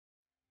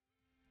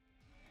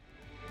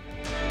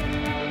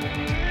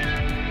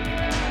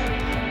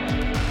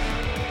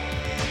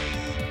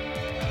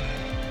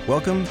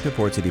Welcome to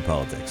Port City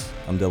Politics.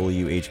 I'm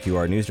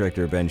WHQR News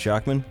Director Ben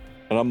Schachman.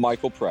 And I'm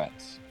Michael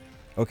Prats.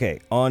 Okay,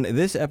 on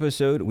this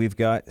episode, we've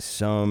got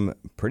some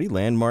pretty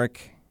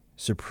landmark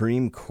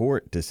Supreme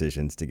Court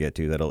decisions to get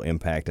to that'll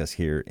impact us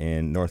here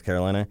in North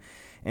Carolina,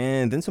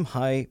 and then some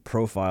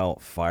high-profile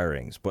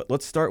firings. But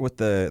let's start with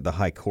the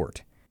High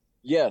Court.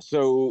 Yeah,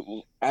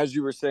 so as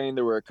you were saying,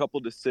 there were a couple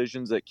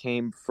decisions that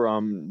came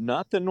from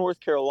not the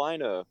North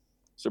Carolina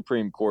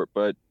Supreme Court,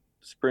 but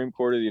Supreme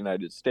Court of the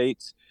United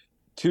States.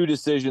 Two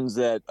decisions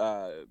that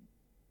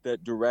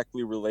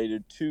directly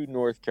related to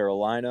North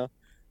Carolina.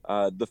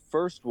 The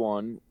first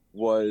one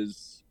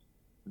was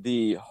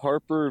the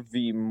Harper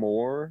v.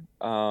 Moore,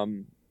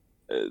 the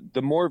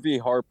Moore v.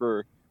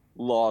 Harper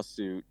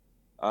lawsuit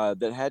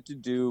that had to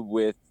do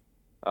with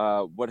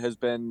what has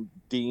been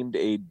deemed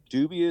a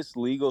dubious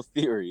legal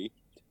theory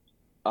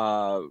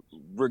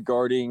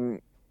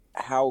regarding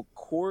how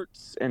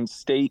courts and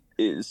state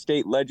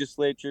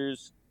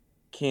legislatures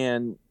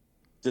can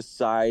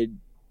decide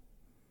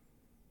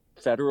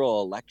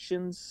federal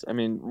elections. I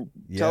mean,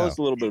 tell us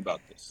a little bit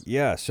about this.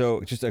 Yeah,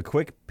 so just a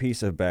quick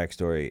piece of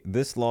backstory.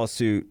 This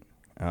lawsuit,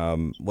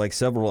 like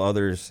several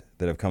others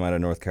that have come out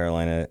of North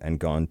Carolina and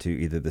gone to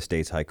either the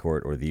state's high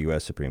court or the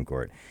U.S. Supreme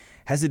Court,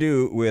 has to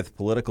do with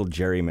political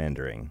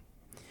gerrymandering,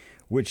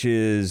 which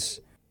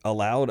is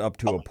allowed up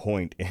to a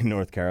point in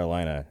North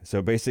Carolina.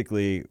 So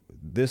basically,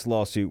 this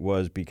lawsuit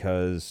was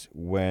because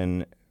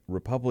when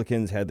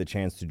Republicans had the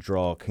chance to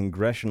draw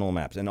congressional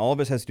maps, and all of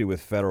this has to do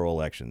with federal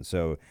elections,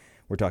 so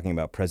we're talking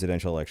about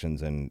presidential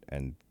elections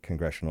and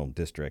congressional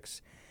districts.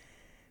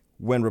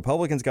 When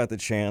Republicans got the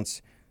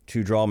chance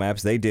to draw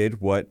maps, they did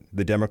what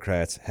the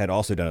Democrats had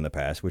also done in the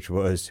past, which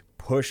was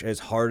push as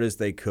hard as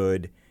they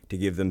could to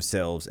give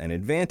themselves an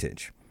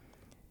advantage.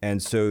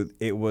 And so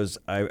it was,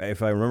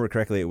 if I remember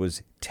correctly, it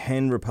was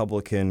 10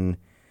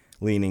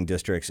 Republican-leaning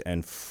districts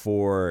and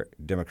 4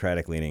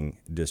 Democratic-leaning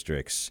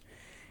districts.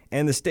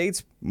 And the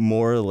state's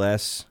more or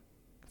less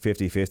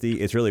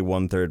 50-50. It's really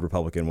 1/3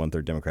 Republican,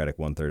 1/3 Democratic,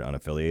 1/3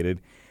 unaffiliated.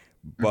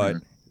 But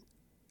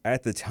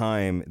at the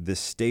time, the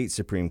state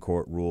Supreme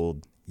Court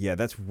ruled,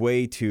 that's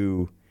way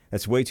too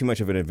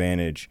much of an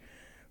advantage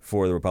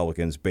for the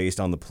Republicans based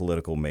on the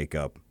political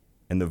makeup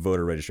and the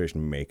voter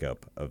registration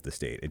makeup of the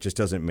state. It just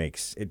doesn't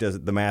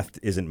the math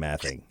isn't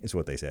mathing, is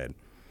what they said.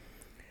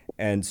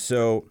 And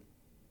so,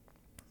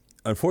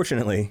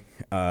 unfortunately,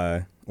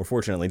 or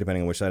fortunately,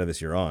 depending on which side of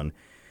this you're on,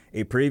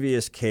 a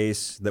previous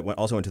case that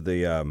also went to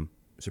the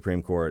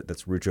Supreme Court,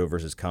 that's Rucho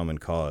versus Common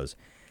Cause,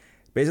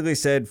 basically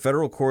said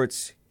federal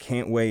courts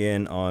can't weigh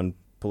in on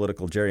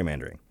political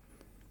gerrymandering.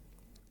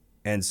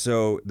 And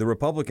so the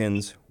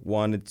Republicans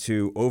wanted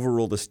to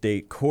overrule the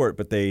state court,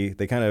 but they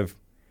kind of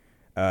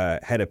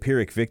had a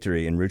Pyrrhic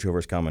victory in Rucho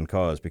versus Common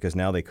Cause because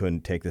now they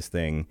couldn't take this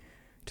thing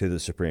to the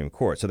Supreme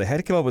Court. So they had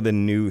to come up with a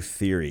new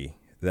theory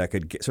that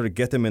could sort of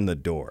get them in the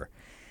door.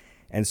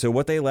 And so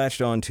what they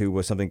latched on to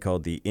was something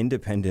called the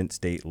independent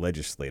state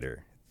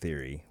legislator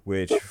theory,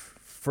 which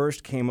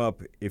first came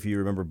up, if you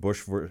remember,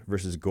 Bush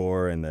versus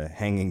Gore and the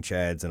hanging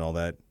chads and all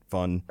that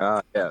fun.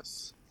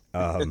 Yes.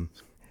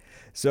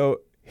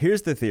 So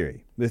here's the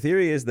theory. The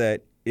theory is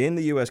that in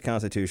the U.S.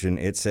 Constitution,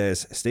 it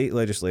says state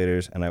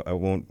legislators, and I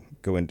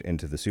won't go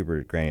into the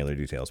super granular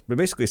details, but it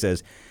basically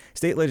says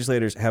state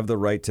legislators have the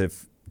right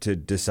to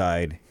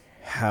decide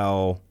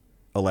how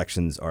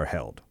elections are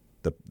held.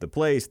 The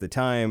place, the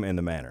time, and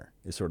the manner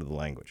is sort of the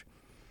language.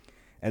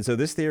 And so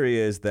this theory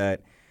is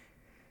that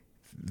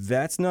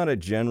that's not a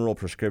general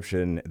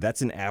prescription.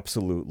 That's an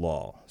absolute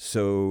law.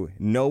 So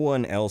no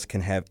one else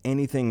can have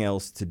anything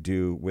else to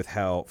do with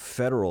how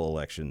federal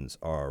elections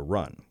are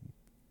run.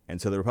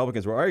 And so the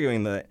Republicans were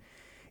arguing that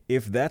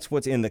if that's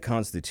what's in the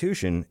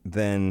Constitution,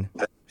 then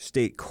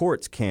state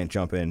courts can't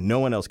jump in. No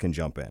one else can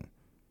jump in.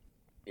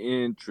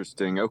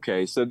 Interesting.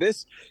 Okay, so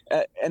this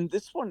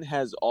one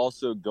has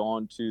also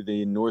gone to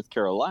the North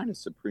Carolina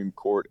Supreme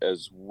Court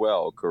as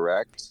well,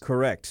 correct?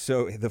 Correct.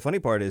 So the funny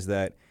part is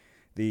that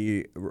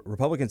the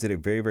Republicans did a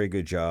very, very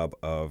good job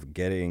of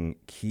getting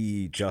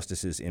key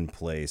justices in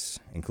place,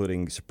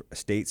 including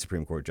state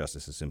Supreme Court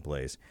justices in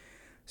place.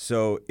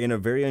 So in a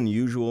very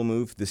unusual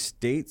move, the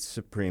state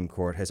Supreme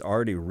Court has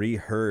already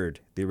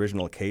reheard the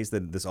original case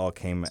that this all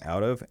came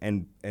out of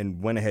and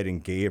went ahead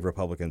and gave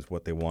Republicans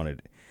what they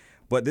wanted.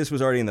 But this was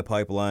already in the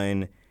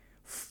pipeline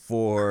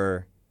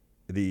for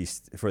the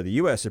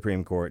U.S.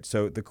 Supreme Court.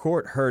 So the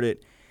court heard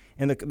it,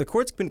 and the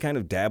court's been kind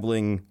of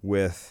dabbling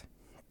with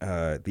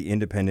the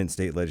independent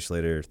state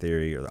legislator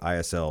theory, or the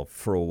ISL,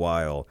 for a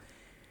while.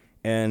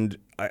 And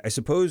I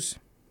suppose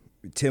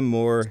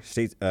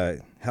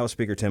House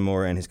Speaker Tim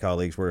Moore and his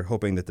colleagues were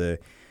hoping that the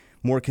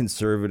more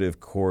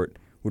conservative court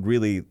would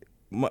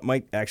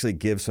might actually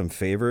give some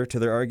favor to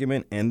their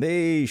argument, and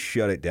they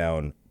shut it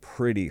down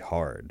pretty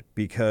hard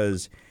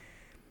because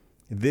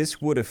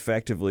this would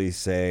effectively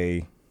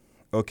say,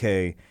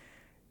 okay,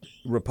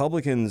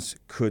 Republicans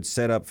could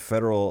set up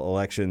federal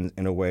elections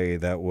in a way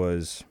that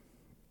was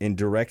in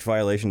direct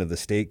violation of the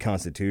state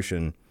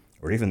constitution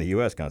or even the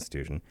U.S.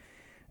 Constitution,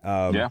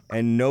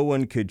 and no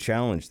one could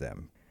challenge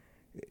them.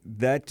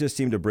 that just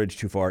seemed a bridge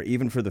too far,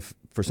 even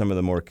for some of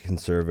the more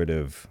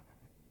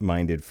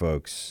conservative-minded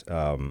folks.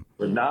 But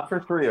not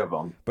for three of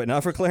them. But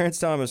not for Clarence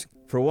Thomas.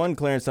 For one,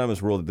 Clarence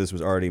Thomas ruled that this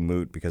was already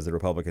moot because the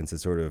Republicans had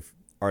sort of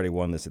already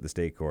won this at the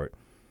state court.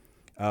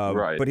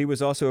 Right. But he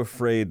was also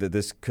afraid that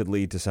this could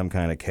lead to some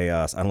kind of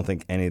chaos. I don't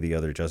think any of the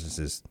other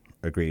justices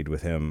agreed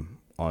with him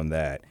on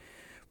that.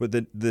 But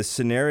the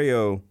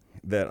scenario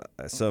that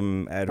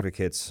some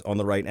advocates on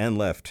the right and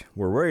left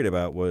were worried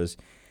about was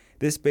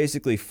this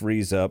basically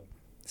frees up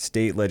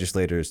state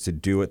legislators to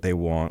do what they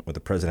want with the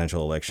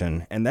presidential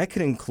election. And that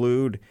could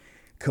include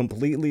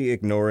completely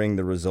ignoring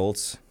the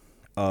results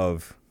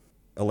of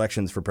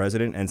elections for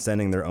president and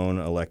sending their own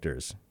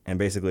electors. And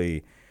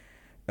basically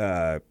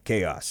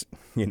chaos,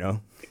 you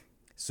know?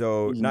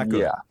 So not good.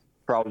 Yeah,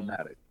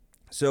 problematic.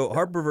 So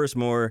Harper versus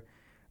Moore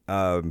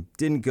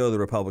didn't go the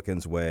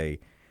Republicans' way.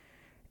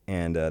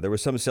 And there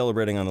was some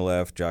celebrating on the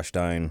left. Josh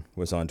Stein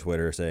was on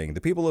Twitter saying,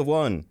 the people have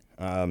won.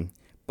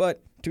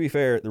 But to be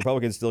fair, the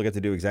Republicans still get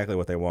to do exactly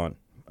what they want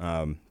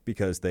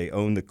because they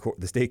own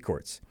the state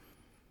courts.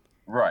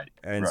 Right.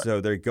 And right.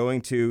 so they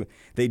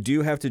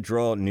do have to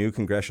draw new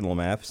congressional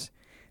maps.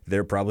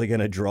 They're probably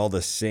going to draw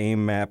the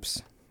same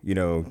maps, you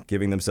know,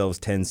 giving themselves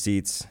 10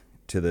 seats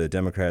to the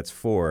Democrats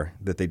 4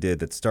 that they did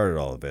that started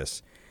all of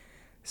this.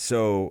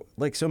 So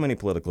like so many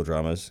political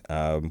dramas,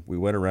 we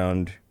went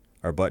around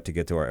our butt to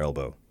get to our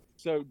elbow.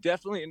 So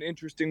definitely an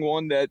interesting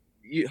one that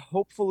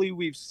hopefully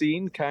we've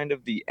seen kind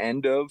of the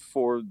end of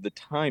for the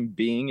time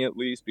being, at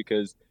least,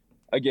 because,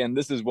 again,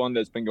 this is one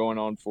that's been going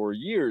on for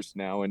years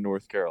now in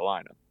North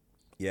Carolina.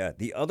 Yeah,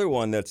 the other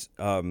one that's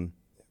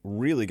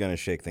really going to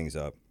shake things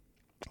up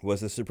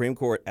was the Supreme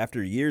Court,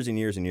 after years and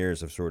years and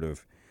years of sort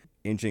of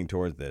inching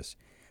towards this,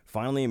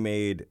 finally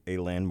made a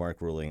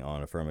landmark ruling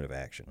on affirmative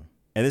action.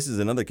 And this is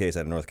another case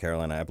out of North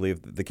Carolina. I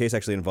believe the case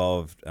actually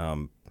involved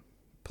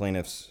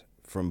plaintiffs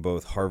from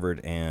both Harvard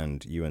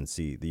and UNC,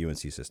 the UNC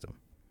system.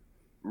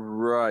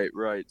 Right.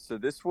 So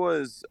this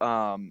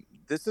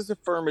is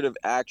affirmative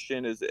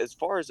action. As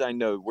far as I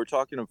know, we're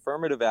talking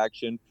affirmative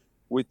action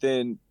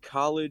within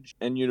college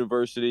and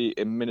university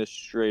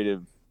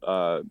administrative,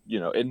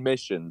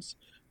 admissions,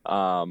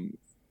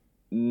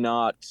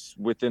 not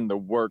within the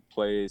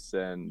workplace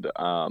and,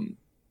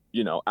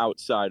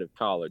 outside of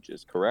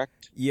colleges,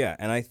 correct? Yeah,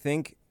 and I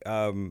think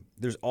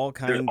there's all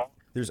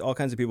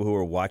kinds of people who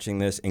are watching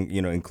this,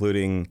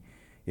 including,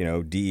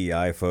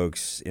 DEI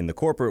folks in the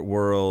corporate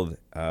world.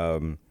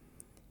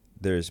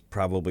 There's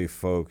probably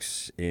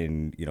folks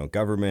in,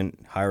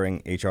 government,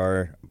 hiring,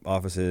 HR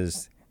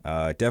offices.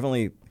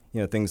 Definitely,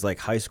 things like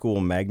high school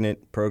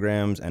magnet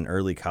programs and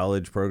early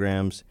college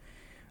programs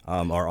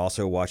are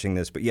also watching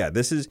this. But yeah,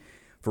 this is,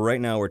 for right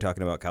now, we're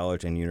talking about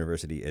college and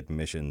university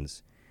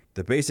admissions.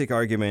 The basic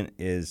argument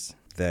is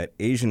that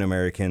Asian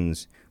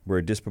Americans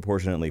were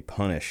disproportionately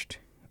punished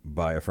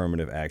by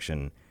affirmative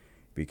action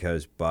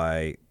because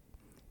by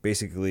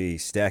basically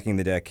stacking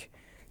the deck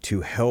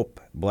to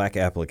help black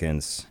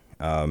applicants,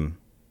 their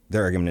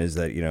argument is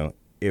that,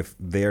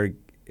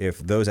 if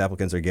those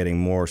applicants are getting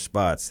more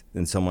spots,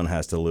 then someone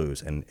has to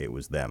lose, and it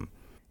was them.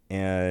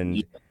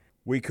 And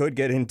we could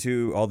get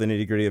into all the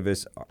nitty-gritty of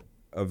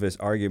this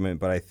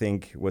argument, but I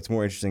think what's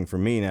more interesting for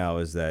me now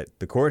is that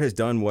the court has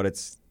done what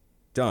it's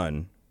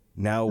done.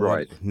 Now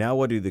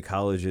what do the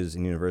colleges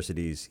and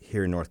universities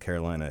here in North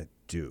Carolina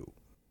do?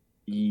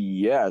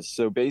 Yeah,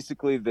 so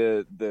basically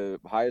the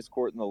highest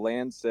court in the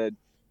land said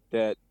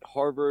that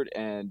Harvard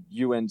and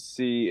UNC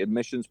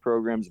admissions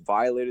programs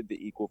violated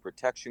the Equal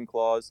Protection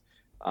Clause.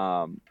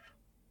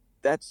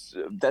 That's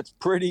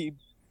pretty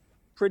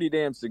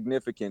damn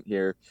significant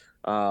here.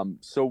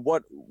 So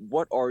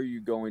what are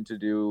you going to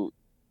do?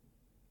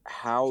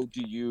 How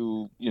do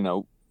you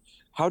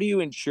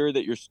ensure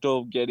that you're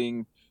still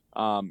getting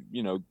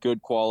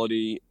good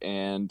quality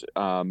and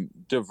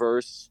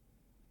diverse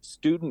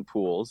student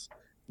pools?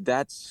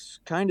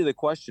 That's kind of the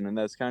question, and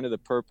that's kind of the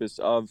purpose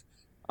of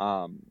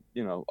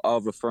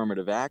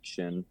affirmative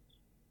action.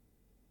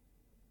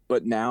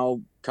 But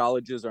now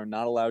colleges are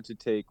not allowed to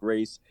take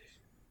race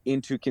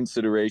into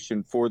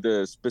consideration for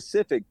the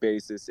specific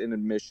basis in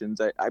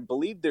admissions. I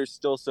believe there's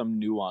still some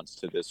nuance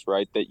to this,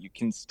 right? That you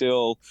can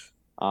still,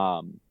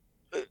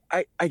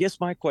 I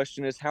guess my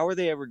question is, how are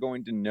they ever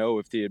going to know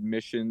if the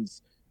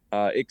admissions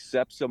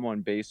accept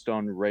someone based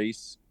on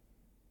race,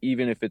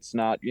 even if it's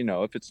not,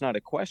 if it's not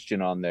a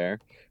question on there?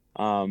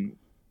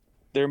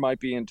 There might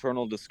be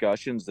internal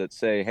discussions that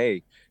say,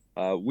 hey,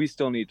 we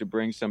still need to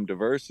bring some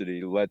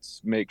diversity. Let's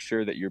make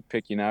sure that you're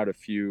picking out a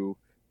few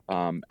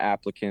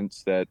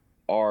applicants that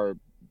are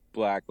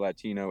Black,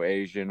 Latino,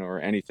 Asian, or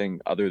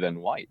anything other than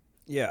white.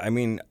 Yeah, I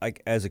mean,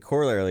 as a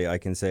corollary, I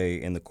can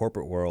say in the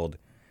corporate world,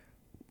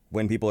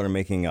 when people are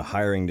making a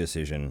hiring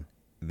decision,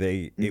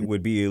 it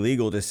would be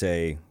illegal to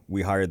say,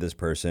 we hired this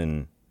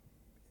person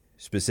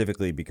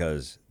specifically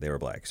because they were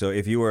black. So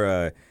if you were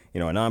a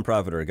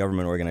nonprofit or a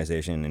government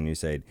organization and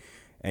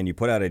you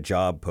put out a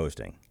job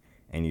posting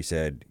and you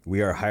said,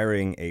 we are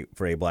hiring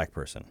for a black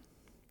person,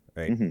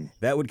 right? Mm-hmm.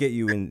 That would get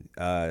you in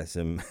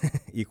some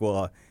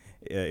equal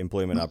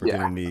Employment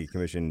Opportunity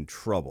Commission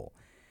trouble.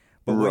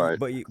 But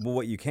Right.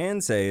 what you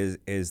can say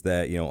is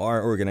that, you know,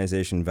 our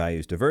organization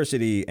values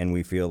diversity, and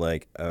we feel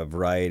like a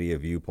variety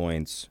of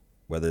viewpoints,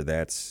 whether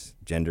that's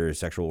gender,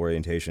 sexual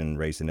orientation,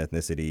 race and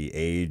ethnicity,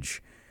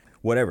 age,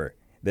 whatever,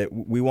 that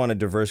we want a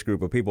diverse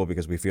group of people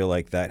because we feel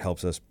like that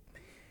helps us,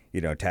 you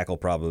know, tackle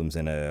problems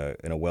in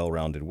a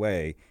well-rounded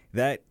way.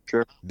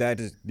 Sure. That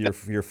is,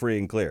 you're free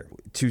and clear.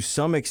 To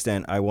some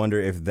extent, I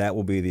wonder if that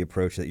will be the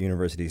approach that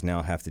universities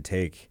now have to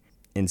take,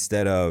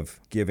 instead of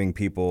giving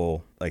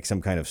people like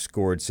some kind of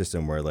scored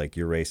system where like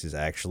your race is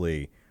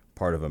actually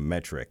part of a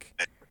metric.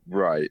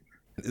 Right.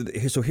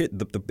 So here,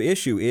 the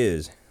issue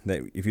is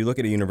that if you look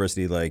at a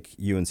university like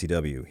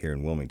UNCW here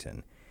in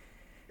Wilmington,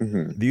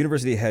 the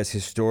university has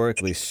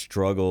historically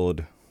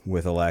struggled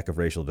with a lack of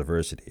racial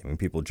diversity. I mean,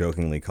 people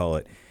jokingly call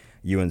it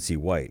UNC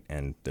white,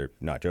 and they're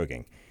not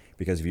joking,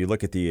 because if you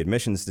look at the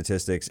admissions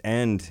statistics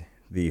and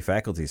the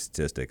faculty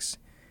statistics,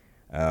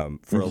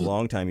 for a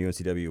long time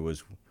UNCW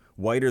was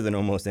whiter than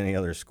almost any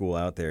other school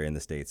out there in the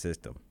state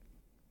system.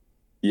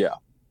 Yeah.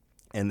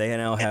 And they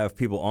now have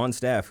people on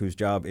staff whose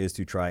job is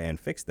to try and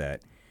fix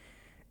that.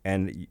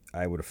 And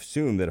I would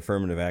assume that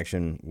affirmative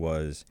action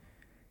was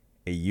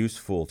a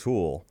useful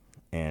tool,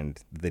 and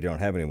they don't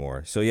have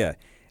anymore. So yeah,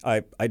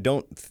 I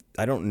don't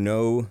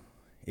know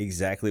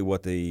exactly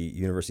what the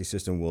university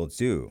system will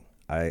do.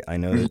 I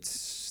know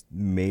that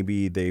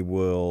maybe they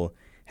will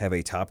have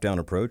a top-down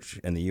approach,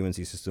 and the UNC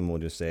system will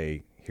just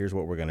say, here's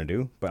what we're going to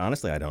do. But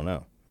honestly, I don't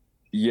know.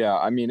 Yeah,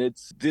 I mean,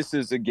 it's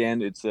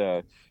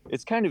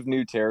kind of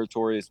new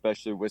territory,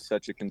 especially with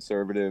such a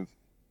conservative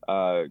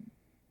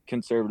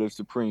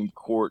Supreme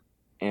Court,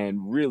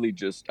 and really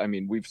just, I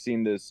mean, we've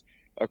seen this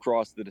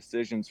across the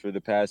decisions for the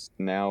past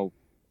now,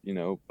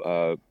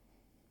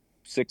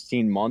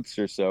 16 months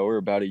or so, or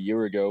about a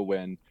year ago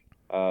when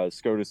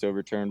SCOTUS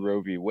overturned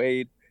Roe v.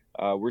 Wade.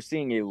 We're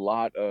seeing a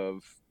lot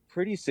of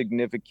pretty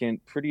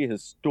significant, pretty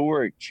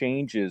historic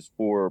changes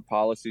for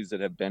policies that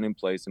have been in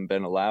place and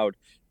been allowed.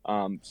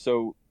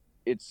 So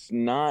it's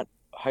not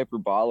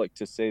hyperbolic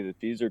to say that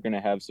these are going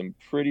to have some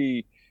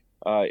pretty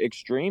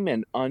extreme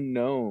and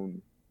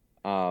unknown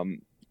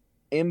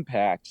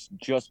impacts,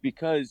 just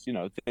because,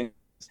 things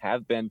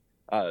have been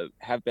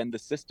the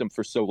system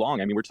for so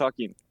long. I mean, we're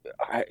talking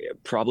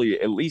probably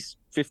at least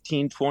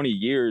 15, 20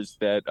 years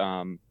that,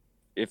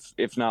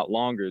 if not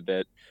longer,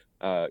 that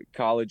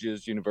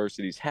colleges,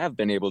 universities have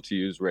been able to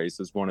use race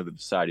as one of the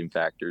deciding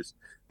factors.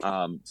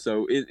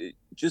 So it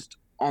just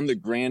on the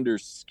grander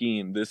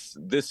scheme, this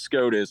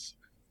SCOTUS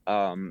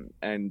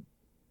and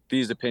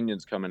these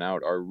opinions coming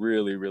out are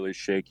really, really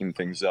shaking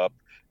things up.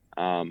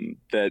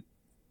 That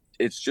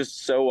it's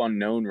just so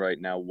unknown right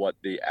now what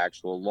the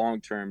actual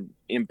long-term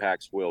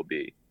impacts will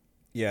be.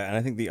 Yeah, and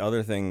I think the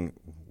other thing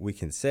we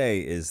can say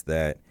is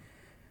that,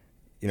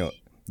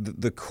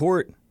 the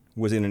court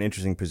was in an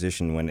interesting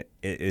position when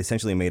it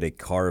essentially made a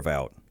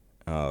carve-out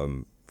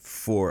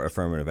for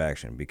affirmative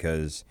action,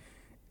 because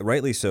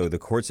rightly so, the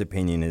court's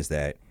opinion is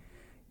that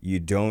you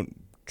don't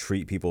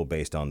treat people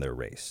based on their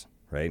race,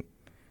 right?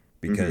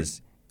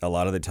 Because a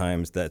lot of the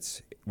times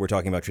we're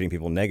talking about treating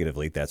people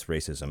negatively. That's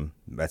racism.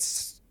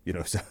 That's,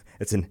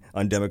 it's an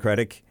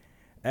undemocratic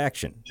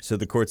action. So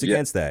the court's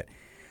against that.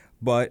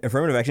 But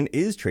affirmative action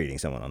is treating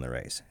someone on their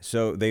race.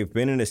 So they've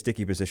been in a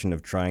sticky position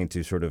of trying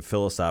to sort of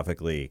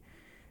philosophically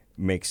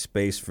make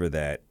space for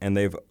that. And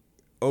they've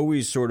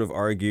always sort of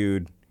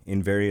argued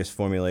in various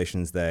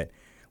formulations that,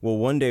 well,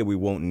 one day we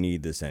won't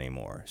need this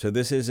anymore. So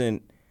this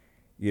isn't,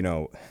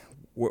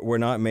 we're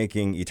not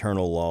making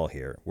eternal law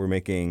here. We're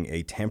making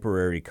a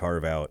temporary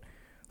carve out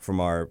from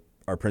our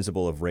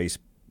principle of race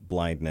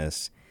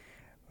blindness.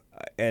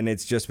 And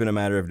it's just been a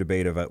matter of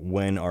debate about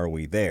when are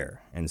we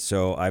there. And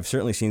so I've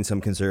certainly seen some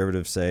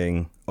conservatives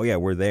saying, oh, yeah,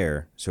 we're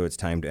there, so it's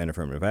time to end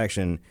affirmative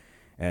action.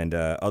 And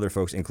other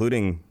folks,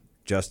 including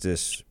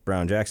Justice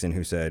Brown Jackson,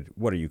 who said,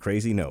 what, are you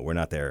crazy? No, we're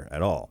not there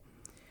at all.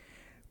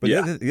 But the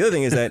other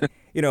thing is that,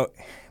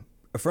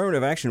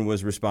 affirmative action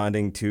was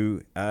responding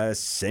to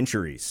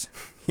centuries,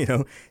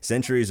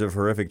 centuries of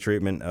horrific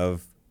treatment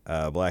of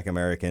Black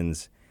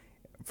Americans,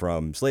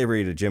 from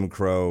slavery to Jim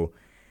Crow.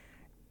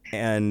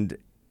 And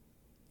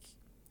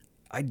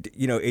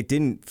it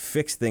didn't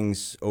fix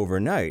things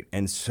overnight.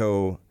 And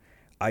so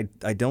I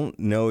don't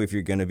know if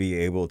you're going to be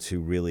able to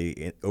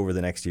really, over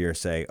the next year,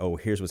 say, oh,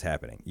 here's what's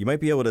happening. You might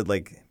be able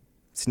to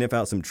sniff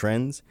out some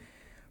trends,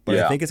 but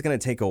I think it's going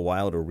to take a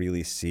while to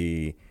really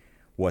see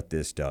what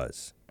this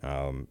does.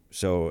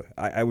 So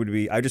I would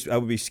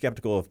be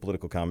skeptical of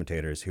political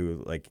commentators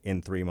who,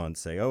 in 3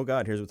 months, say, oh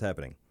God, here's what's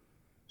happening.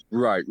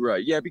 Right.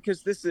 Yeah,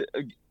 because this is,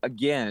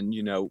 again,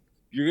 you're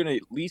going to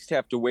at least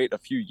have to wait a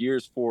few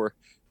years for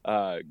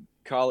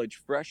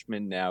college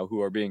freshmen now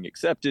who are being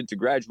accepted to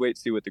graduate,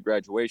 see what the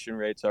graduation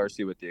rates are,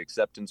 see what the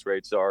acceptance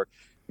rates are,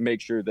 make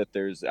sure that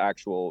there's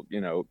actual,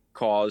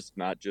 cause,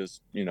 not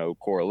just,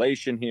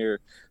 correlation here.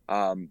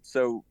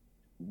 So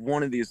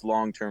one of these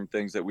long-term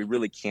things that we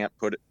really can't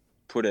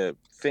put a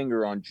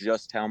finger on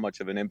just how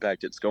much of an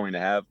impact it's going to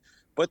have.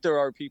 But there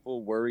are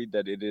people worried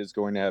that it is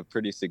going to have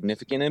pretty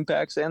significant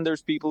impacts. And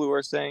there's people who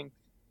are saying,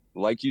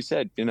 like you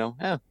said,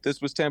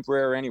 this was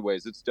temporary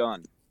anyways. It's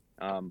done.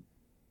 Um,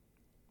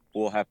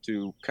 we'll have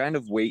to kind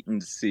of wait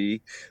and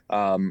see.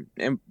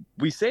 And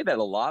we say that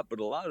a lot, but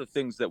a lot of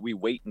things that we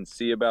wait and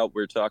see about,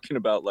 we're talking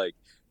about like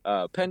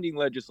pending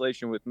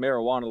legislation with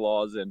marijuana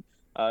laws, and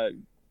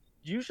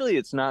usually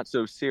it's not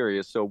so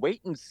serious. So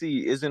wait and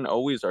see isn't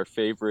always our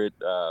favorite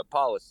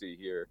policy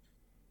here.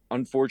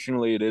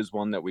 Unfortunately, it is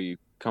one that we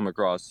come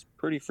across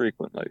pretty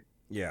frequently.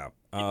 Yeah.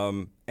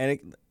 And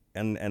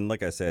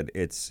like I said,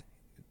 it's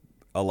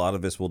a lot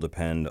of this will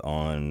depend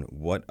on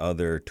what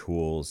other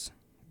tools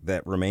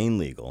that remain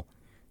legal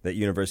that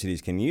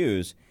universities can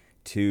use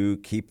to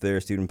keep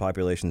their student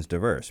populations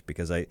diverse.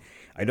 Because I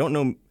don't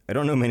know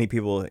many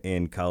people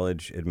in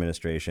college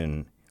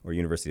administration or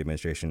university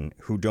administration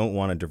who don't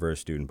want a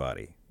diverse student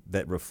body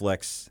that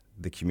reflects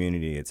the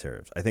community it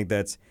serves. I think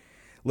that's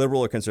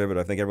liberal or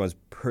conservative. I think everyone's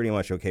pretty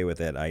much okay with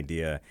that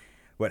idea.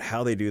 But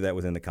how they do that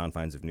within the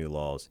confines of new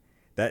laws,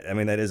 that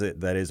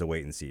is a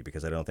wait and see,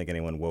 because I don't think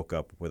anyone woke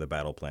up with a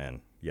battle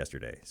plan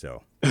yesterday.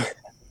 So,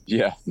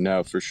 yeah,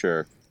 no, for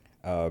sure.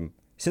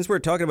 Since we're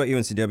talking about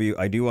UNCW,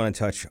 I do want to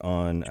touch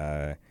on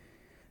a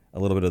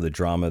little bit of the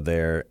drama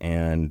there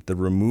and the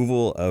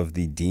removal of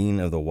the dean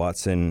of the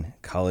Watson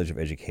College of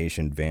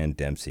Education, Van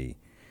Dempsey.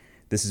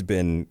 This has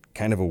been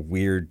kind of a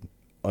weird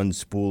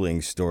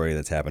unspooling story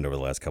that's happened over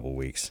the last couple of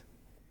weeks.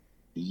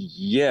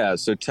 Yeah,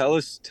 so tell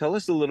us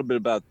a little bit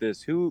about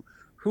this. Who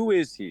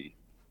is he?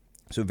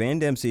 So Van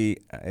Dempsey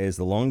is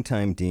the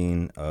longtime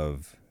dean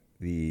of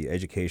the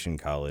Education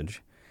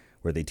College,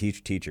 where they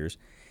teach teachers,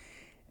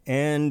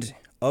 and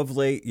of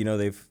late,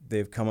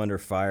 they've come under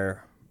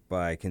fire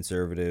by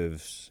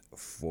conservatives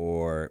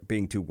for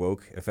being too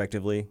woke,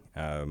 effectively.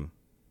 UNC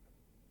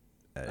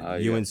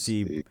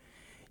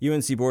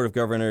Board of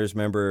Governors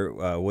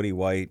member Woody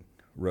White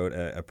wrote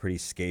a pretty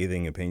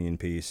scathing opinion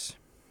piece,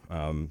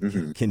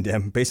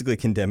 basically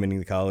condemning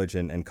the college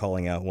and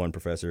calling out one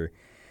professor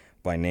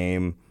by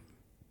name.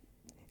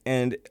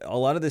 And a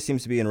lot of this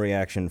seems to be in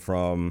reaction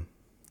from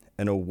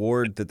an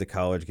award that the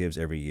college gives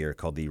every year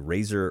called the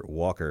Razor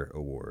Walker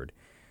Award,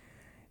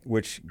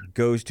 which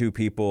goes to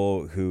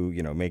people who,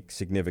 make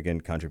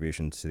significant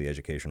contributions to the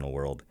educational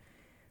world.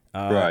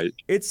 Right.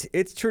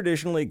 It's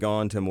traditionally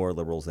gone to more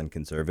liberals than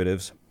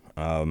conservatives.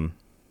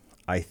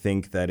 I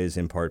think that is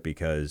in part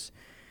because,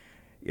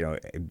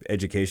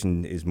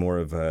 education is more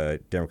of a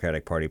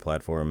Democratic Party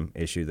platform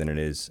issue than it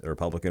is a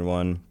Republican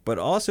one, but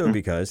also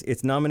because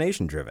it's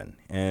nomination driven.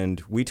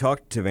 And we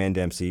talked to Van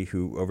Dempsey,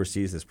 who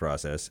oversees this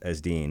process as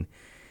dean,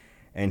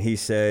 and he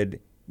said,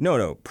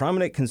 no,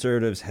 prominent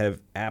conservatives have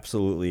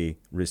absolutely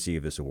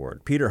received this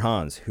award. Peter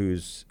Hans,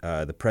 who's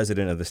the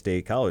president of the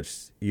state college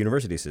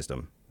university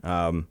system,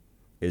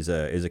 is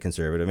a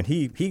conservative, and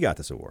he got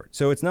this award.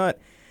 So it's not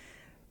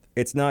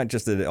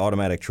just an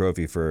automatic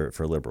trophy for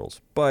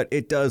liberals, but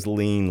it does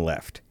lean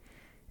left.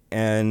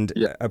 And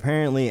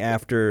apparently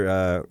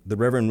after the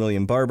Reverend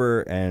William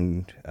Barber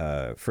and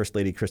First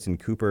Lady Kristen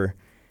Cooper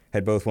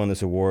had both won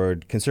this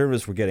award,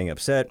 conservatives were getting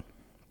upset.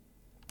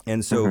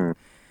 And so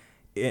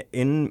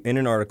in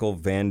an article,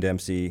 Van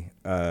Dempsey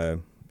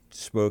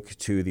spoke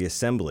to the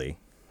Assembly,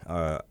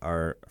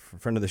 our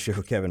friend of the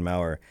show, Kevin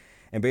Maurer,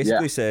 and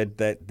basically said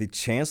that the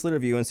chancellor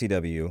of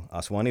UNCW,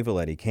 Aswani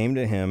Valleti, came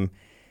to him,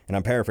 and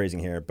I'm paraphrasing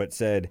here, but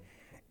said,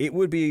 it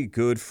would be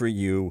good for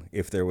you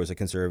if there was a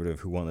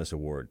conservative who won this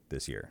award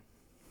this year.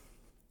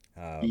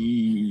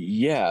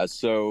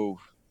 So,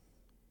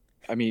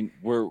 I mean,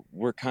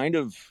 we're kind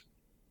of,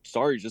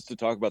 sorry, just to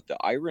talk about the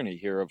irony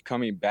here of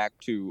coming back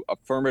to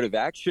affirmative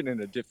action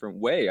in a different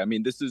way. I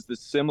mean, this is the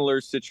similar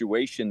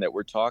situation that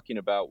we're talking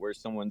about where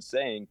someone's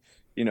saying,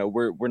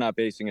 we're not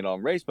basing it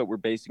on race, but we're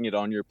basing it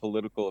on your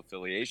political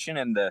affiliation.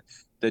 And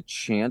the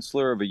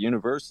chancellor of a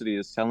university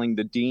is telling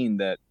the dean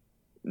that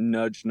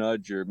nudge,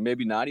 or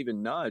maybe not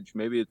even nudge.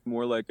 Maybe it's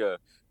more like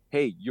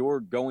hey,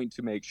 you're going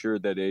to make sure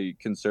that a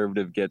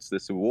conservative gets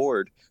this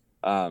award.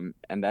 And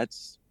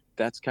that's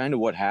kind of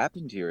what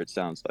happened here, it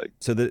sounds like.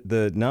 So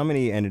the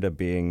nominee ended up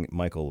being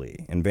Michael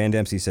Lee. And Van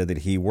Dempsey said that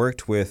he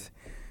worked with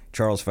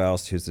Charles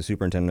Faust, who's the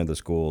superintendent of the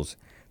schools,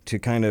 to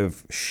kind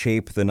of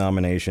shape the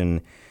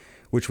nomination,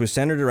 which was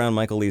centered around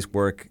Michael Lee's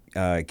work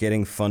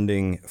getting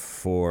funding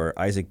for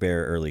Isaac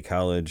Bear Early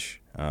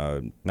College.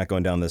 Not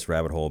going down this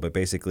rabbit hole, but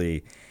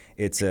basically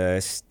it's a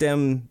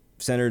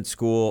STEM-centered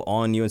school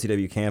on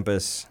UNCW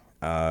campus.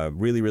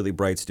 Really, really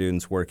bright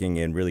students working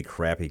in really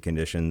crappy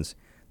conditions.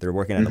 They're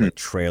working out of like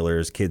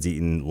trailers, kids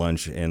eating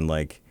lunch in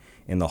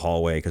the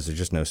hallway because there's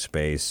just no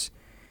space.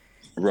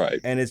 Right.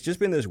 And it's just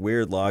been this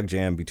weird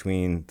logjam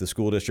between the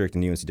school district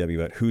and UNCW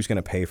about who's going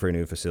to pay for a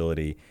new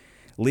facility.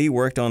 Lee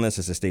worked on this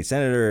as a state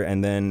senator,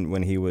 and then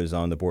when he was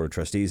on the board of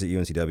trustees at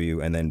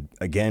UNCW, and then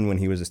again when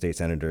he was a state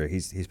senator,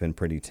 he's been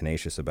pretty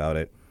tenacious about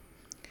it.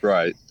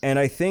 Right. And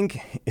I think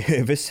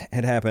if this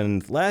had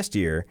happened last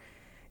year,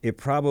 it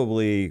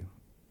probably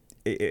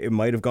it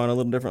might have gone a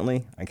little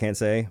differently. I can't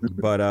say.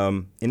 But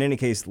in any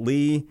case,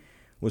 Lee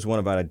was one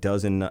of about a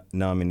dozen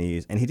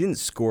nominees, and he didn't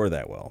score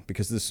that well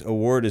because this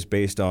award is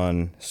based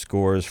on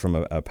scores from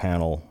a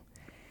panel.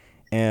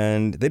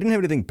 And they didn't have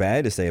anything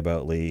bad to say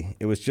about Lee.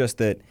 It was just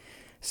that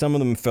some of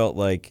them felt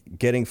like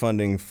getting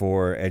funding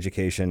for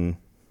education,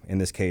 in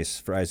this case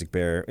for Isaac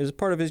Bear, is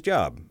part of his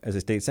job as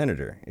a state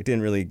senator. It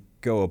didn't really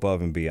go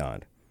above and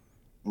beyond.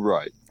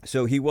 Right.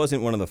 So he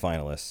wasn't one of the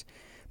finalists,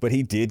 but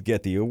he did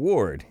get the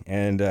award.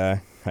 And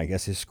I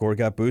guess his score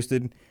got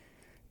boosted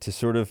to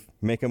sort of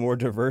make a more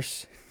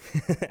diverse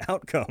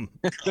outcome.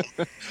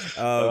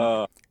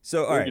 All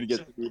we're right. going to get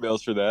some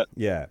emails for that.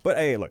 Yeah. But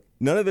hey, look,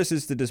 none of this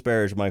is to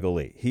disparage Michael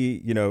Lee. He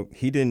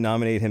didn't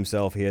nominate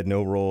himself. He had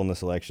no role in the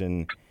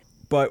selection.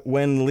 But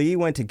when Lee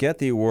went to get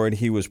the award,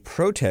 he was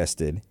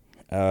protested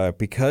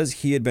because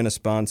he had been a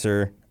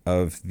sponsor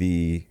of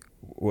the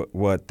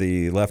what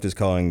the left is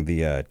calling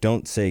the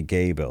Don't Say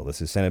Gay bill.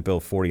 This is Senate Bill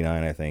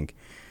 49, I think,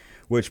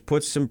 which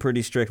puts some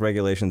pretty strict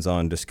regulations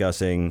on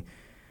discussing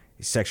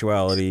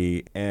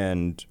sexuality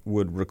and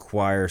would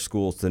require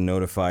schools to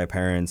notify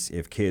parents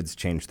if kids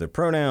change their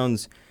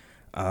pronouns.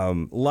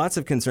 Lots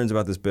of concerns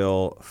about this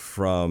bill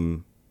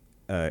from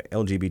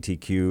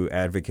LGBTQ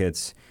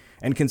advocates,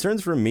 and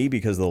concerns from me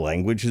because the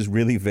language is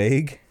really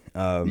vague.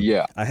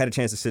 I had a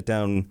chance to sit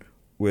down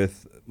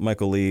with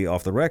Michael Lee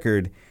off the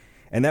record,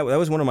 and that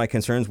was one of my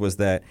concerns, was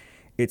that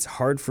it's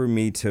hard for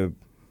me to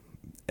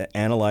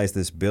analyze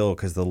this bill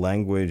because the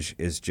language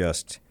is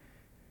just,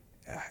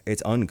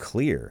 it's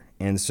unclear.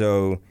 And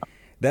so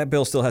that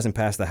bill still hasn't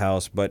passed the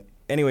House. But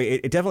anyway,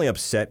 it definitely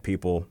upset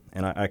people,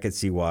 and I could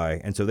see why.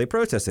 And so they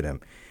protested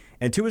him.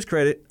 And to his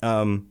credit,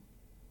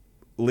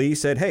 Lee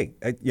said, hey,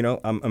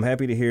 I'm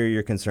happy to hear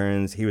your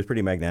concerns. He was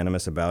pretty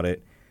magnanimous about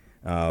it.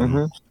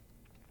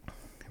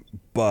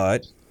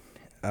 But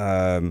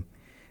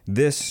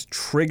this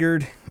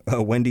triggered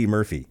Wendy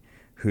Murphy,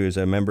 who is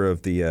a member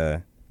of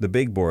the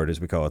big board,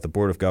 as we call it, the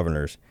Board of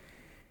Governors.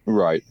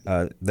 Right.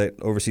 That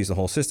oversees the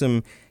whole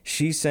system.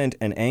 She sent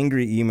an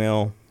angry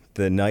email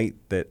the night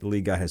that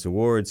Lee got his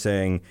award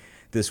saying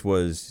this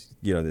was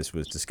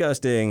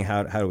disgusting.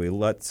 How do we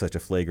let such a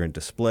flagrant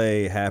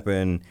display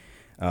happen?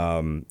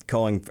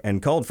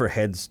 Called for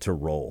heads to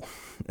roll.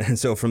 And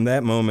so from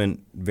that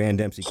moment, Van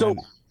Dempsey.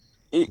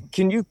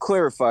 Can you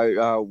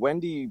clarify,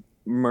 Wendy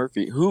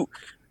Murphy, who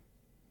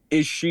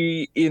is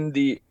she in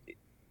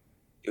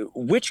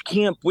which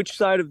camp, which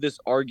side of this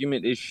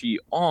argument is she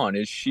on?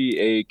 Is she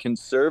a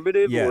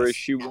conservative, or is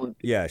she one?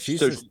 Yeah,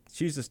 she's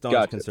a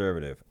staunch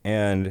conservative.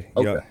 And,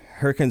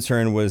 her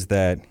concern was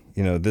that,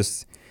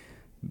 this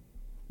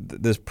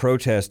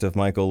protest of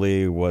Michael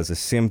Lee was a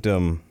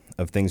symptom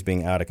of things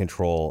being out of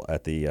control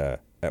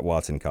at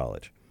Watson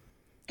College.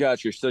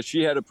 Gotcha. So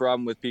she had a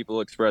problem with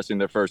people expressing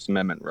their First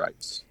Amendment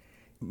rights.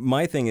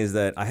 My thing is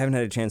that I haven't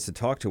had a chance to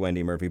talk to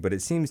Wendy Murphy, but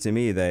it seems to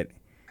me that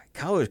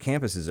college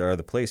campuses are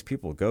the place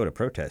people go to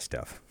protest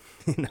stuff.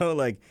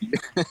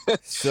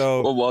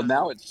 So. Well,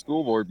 now it's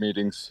school board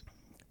meetings.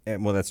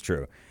 Well, that's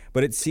true.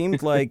 But it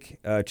seemed like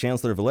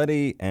Chancellor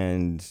Valetti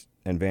and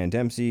Van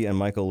Dempsey and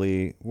Michael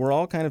Lee were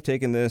all kind of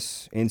taking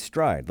this in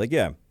stride.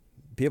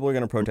 People are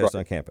going to protest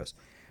on campus.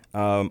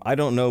 I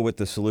don't know what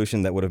the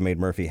solution that would have made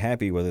Murphy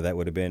happy, whether that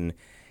would have been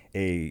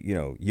a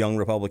young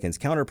Republicans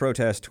counter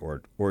protest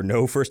or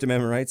no First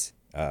Amendment rights.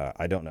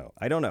 I don't know.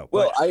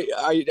 Well,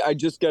 I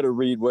just got to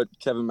read what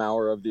Kevin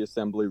Maurer of the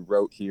Assembly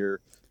wrote here.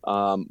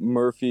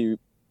 Murphy,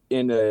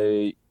 in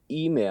a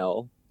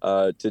email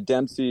to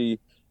Dempsey,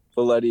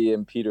 Valetti,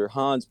 and Peter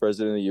Hans,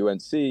 president of the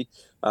UNC,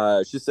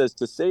 she says,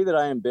 to say that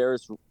I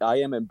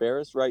am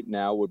embarrassed right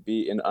now would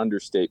be an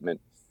understatement.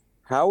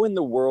 How in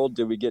the world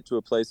did we get to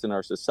a place in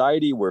our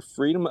society where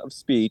freedom of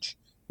speech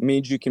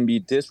means you can be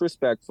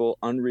disrespectful,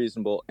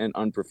 unreasonable, and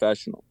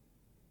unprofessional?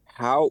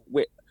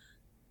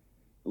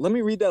 Let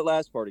me read that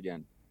last part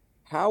again.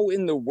 How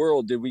in the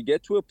world did we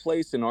get to a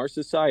place in our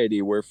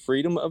society where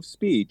freedom of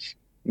speech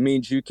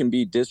means you can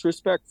be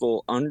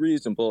disrespectful,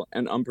 unreasonable,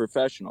 and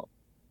unprofessional?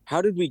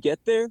 How did we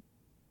get there?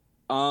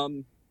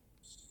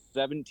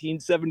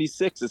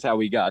 1776 is how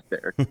we got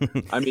there.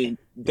 I mean,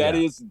 that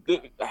is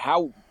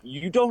how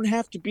you don't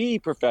have to be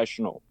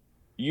professional.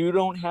 You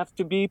don't have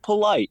to be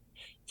polite.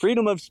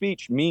 Freedom of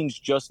speech means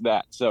just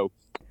that. So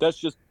that's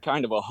just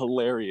kind of a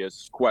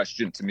hilarious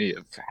question to me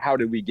of how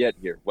did we get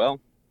here? Well,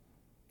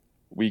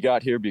 we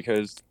got here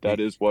because that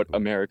is what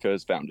America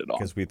is founded on.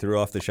 Because we threw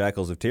off the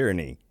shackles of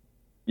tyranny.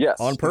 Yes.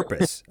 On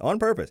purpose. On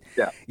purpose.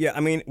 Yeah. Yeah, I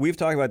mean, we've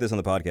talked about this on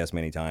the podcast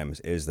many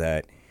times, is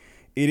that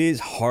it is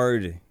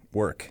hard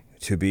work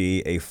to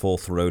be a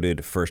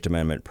full-throated First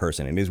Amendment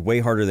person. It is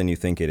way harder than you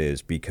think it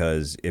is,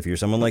 because if you're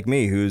someone like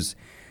me who's,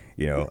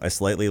 a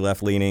slightly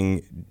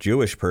left-leaning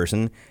Jewish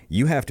person,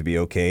 you have to be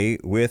okay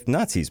with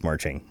Nazis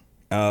marching.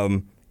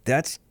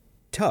 That's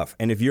tough.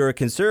 And if you're a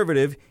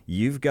conservative,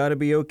 you've got to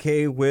be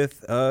okay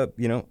with, a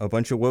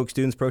bunch of woke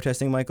students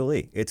protesting Michael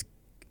Lee.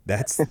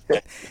 That's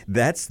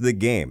the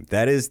game.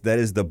 That is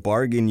the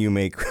bargain you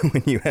make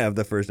when you have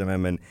the First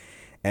Amendment,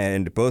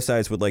 and both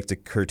sides would like to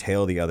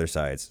curtail the other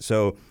sides.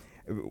 So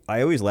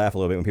I always laugh a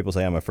little bit when people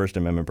say I'm a First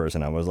Amendment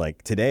person. I was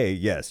like, today,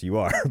 yes, you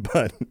are,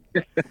 but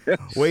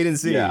wait and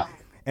see. Yeah.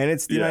 And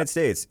it's the United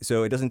States,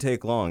 so it doesn't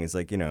take long. It's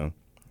like,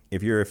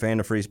 if you're a fan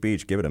of free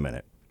speech, give it a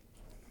minute.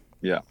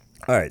 Yeah.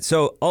 All right.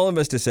 So all of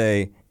us to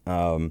say,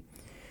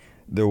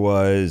 there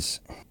was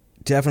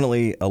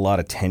definitely a lot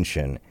of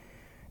tension,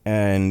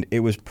 and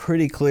it was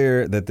pretty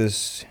clear that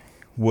this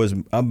was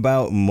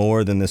about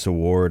more than this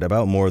award,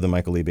 about more than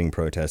Michael Lee being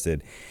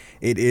protested.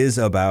 It is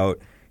about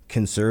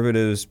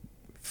conservatives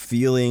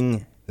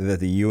feeling that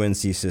the UNC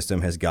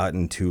system has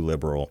gotten too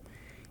liberal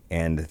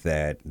and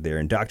that they're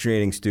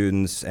indoctrinating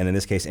students, and in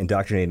this case,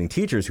 indoctrinating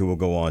teachers who will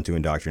go on to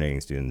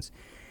indoctrinating students.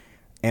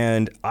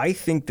 And I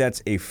think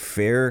that's a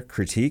fair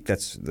critique.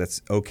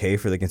 That's okay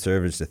for the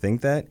conservatives to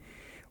think that.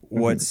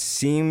 What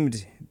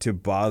seemed to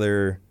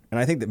bother, and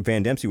I think that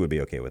Van Dempsey would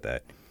be okay with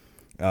that,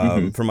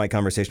 from my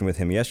conversation with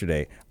him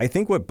yesterday, I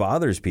think what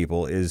bothers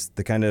people is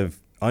the kind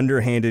of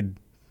underhanded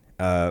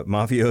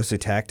mafioso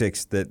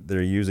tactics that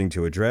they're using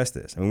to address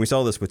this. I mean, we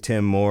saw this with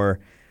Tim Moore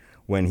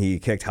when he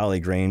kicked Holly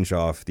Grange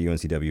off the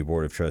UNCW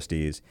Board of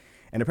Trustees.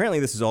 And apparently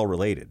this is all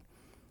related.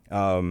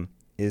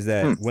 Is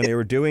that when they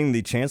were doing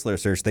the chancellor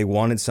search, they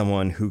wanted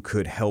someone who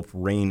could help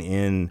rein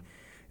in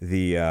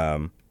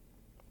the,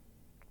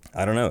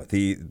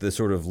 the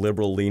sort of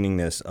liberal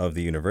leaningness of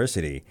the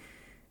university.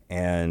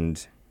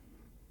 And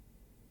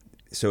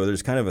so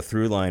there's kind of a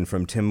through line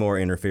from Tim Moore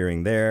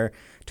interfering there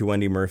to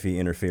Wendy Murphy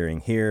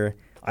interfering here.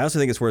 I also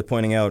think it's worth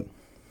pointing out,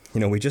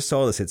 we just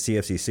saw this at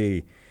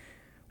CFCC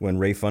when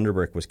Ray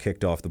Funderburk was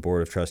kicked off the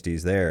Board of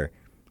Trustees there.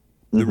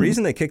 The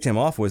reason they kicked him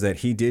off was that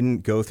he didn't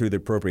go through the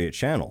appropriate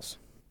channels.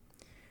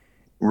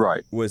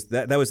 Right.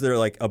 That was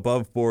their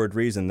above board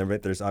reason.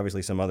 There's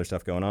obviously some other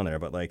stuff going on there,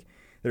 but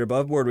their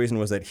above board reason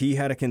was that he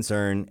had a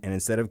concern, and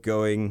instead of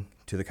going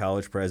to the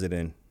college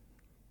president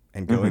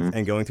and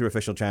going through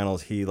official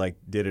channels, he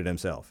did it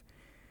himself.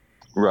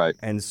 Right.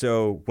 And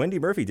so Wendy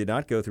Murphy did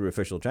not go through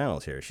official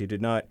channels here. She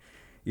did not,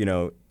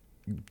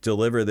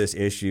 deliver this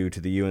issue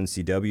to the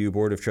UNCW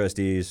Board of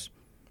Trustees.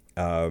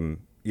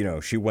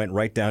 She went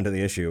right down to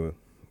the issue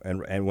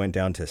and went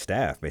down to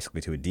staff, basically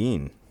to a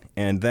dean.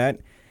 And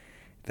that's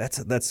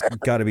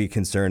got to be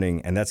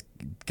concerning, and that's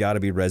got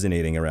to be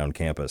resonating around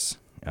campus.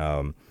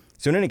 So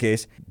in any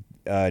case,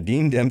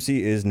 Dean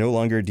Dempsey is no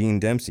longer Dean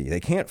Dempsey.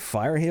 They can't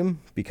fire him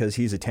because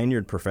he's a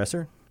tenured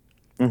professor.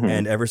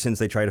 And ever since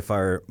they tried to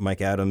fire Mike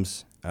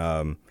Adams,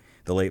 the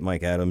late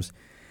Mike Adams,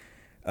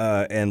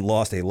 and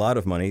lost a lot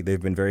of money,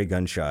 they've been very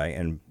gun shy,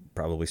 and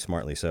probably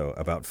smartly so,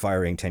 about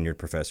firing tenured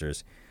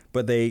professors.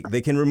 But they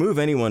can remove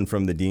anyone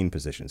from the dean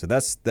position. So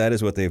that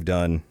is what they've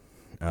done.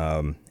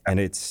 And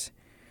it's,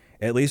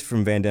 at least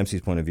from Van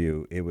Dempsey's point of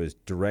view, it was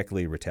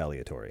directly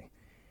retaliatory.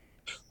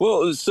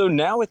 Well, so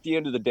now at the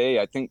end of the day,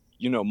 I think,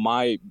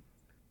 I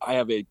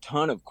have a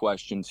ton of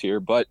questions here,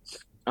 but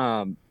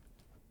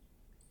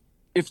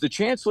if the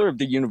chancellor of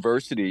the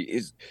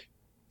university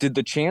did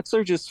the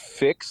chancellor just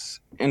fix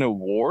an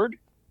award?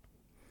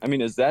 I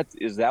mean, is that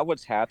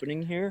what's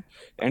happening here?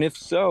 And if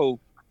so,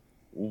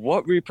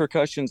 what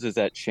repercussions is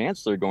that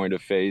chancellor going to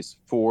face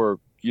for,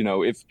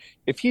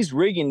 if he's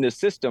rigging the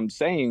system,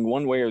 saying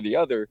one way or the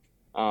other,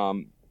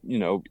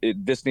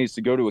 this needs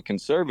to go to a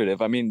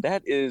conservative. I mean,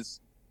 that is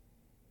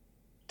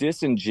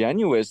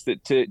disingenuous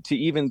to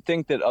even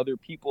think that other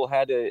people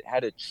had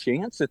a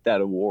chance at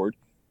that award.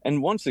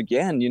 And once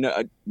again,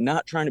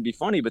 not trying to be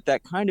funny, but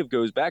that kind of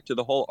goes back to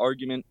the whole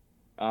argument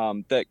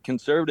that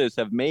conservatives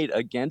have made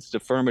against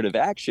affirmative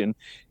action,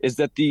 is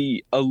that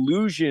the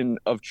illusion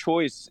of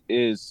choice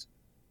is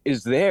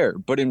there,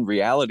 but in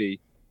reality,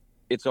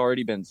 it's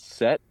already been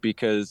set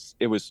because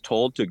it was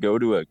told to go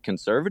to a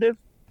conservative.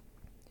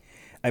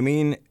 I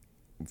mean,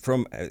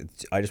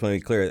 I just want to be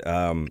clear.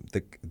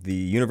 The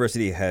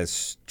university has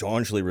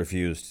staunchly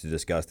refused to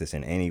discuss this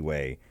in any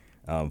way.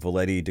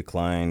 Valetti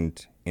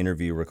declined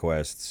interview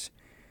requests,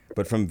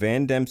 but from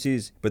Van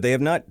Dempsey's, but they have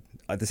not.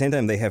 At the same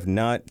time, they have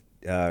not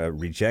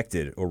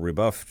rejected or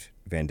rebuffed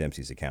Van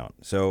Dempsey's account.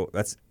 So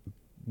that's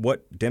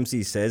what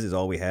Dempsey says is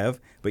all we have.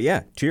 But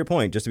yeah, to your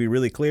point, just to be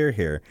really clear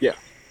here. Yeah.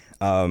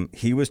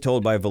 He was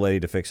told by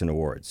Valetti to fix an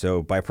award.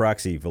 So by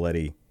proxy,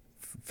 Valetti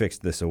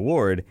fixed this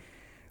award.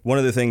 One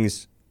of the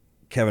things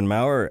Kevin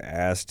Maurer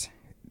asked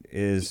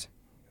is,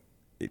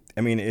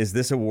 is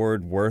this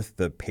award worth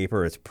the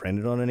paper it's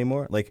printed on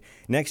anymore?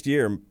 Next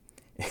year,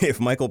 if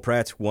Michael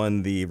Pratt's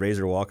won the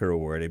Razor Walker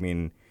Award,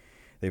 they'd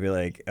be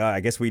like, I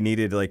guess we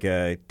needed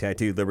a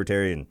tattooed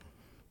libertarian.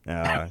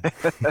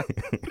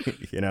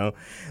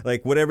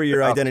 Whatever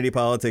your identity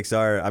politics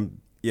are,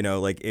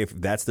 if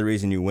that's the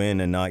reason you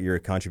win and not your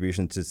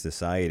contribution to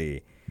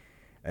society,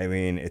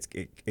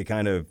 it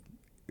kind of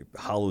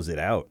hollows it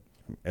out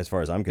as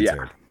far as I'm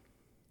concerned.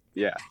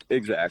 Yeah,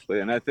 exactly.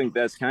 And I think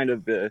that's kind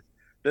of the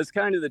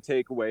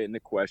takeaway and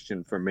the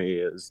question for me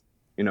is,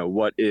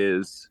 what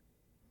is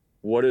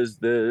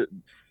the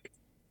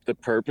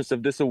purpose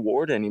of this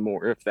award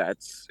anymore, if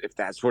that's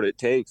what it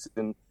takes.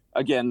 And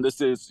again,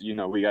 this is,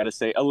 we got to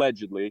say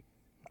allegedly,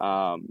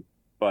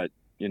 but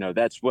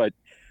that's what,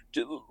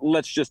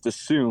 let's just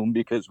assume,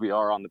 because we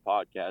are on the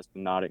podcast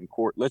and not in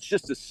court, let's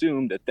just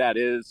assume that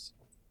is,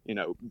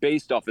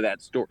 based off of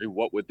that story,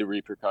 what would the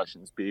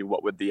repercussions be?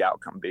 What would the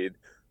outcome be?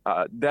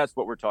 That's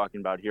what we're talking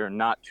about here.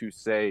 Not to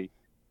say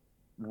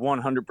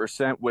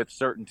 100% with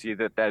certainty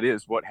that that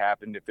is what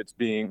happened. If it's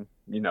being,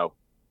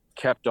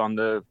 kept on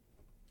the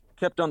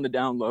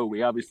down low,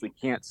 we obviously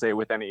can't say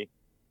with any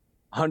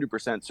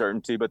 100%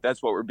 certainty, but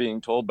that's what we're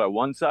being told by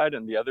one side,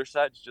 and the other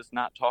side's just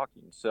not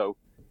talking. So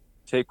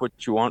take what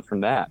you want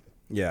from that.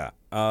 Yeah.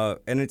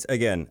 And it's,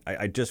 again,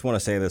 I just want to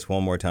say this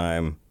one more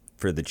time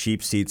for the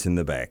cheap seats in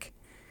the back.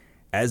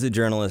 As a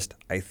journalist,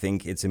 I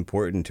think it's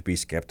important to be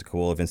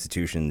skeptical of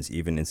institutions,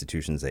 even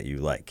institutions that you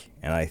like.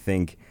 And I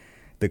think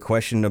the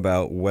question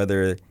about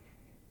whether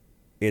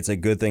it's a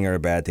good thing or a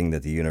bad thing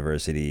that the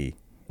university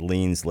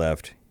leans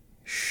left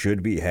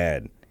should be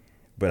had.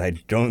 But I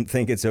don't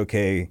think it's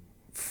okay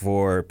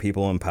for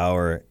people in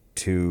power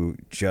to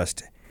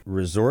just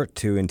resort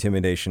to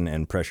intimidation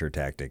and pressure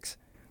tactics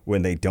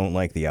when they don't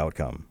like the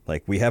outcome.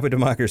 Like, we have a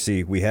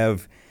democracy. We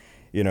have,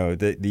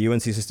 the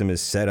UNC system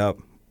is set up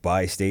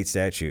by state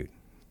statute.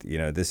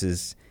 This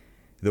is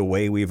the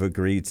way we've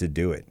agreed to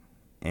do it.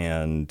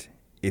 And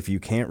if you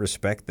can't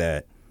respect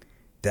that,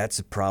 that's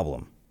a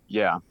problem.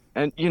 Yeah.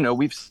 And,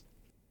 we've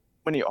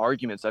many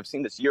arguments. I've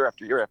seen this year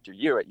after year after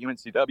year at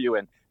UNCW.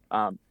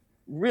 And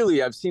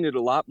really, I've seen it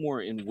a lot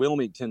more in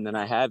Wilmington than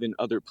I have in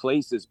other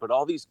places. But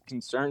all these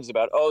concerns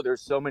about,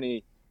 there's so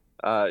many,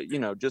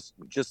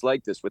 just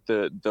like this with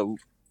the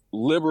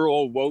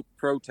liberal woke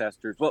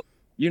protesters. Well,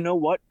 you know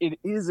what? It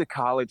is a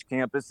college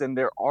campus, and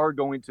there are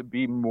going to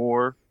be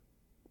more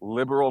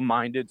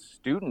liberal-minded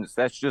students.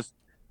 That's just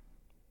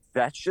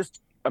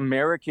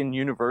American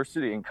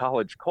university and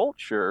college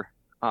culture.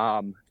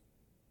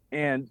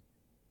 And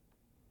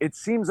it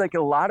seems like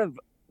a lot of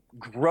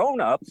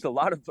grown-ups, a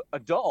lot of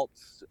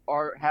adults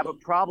have a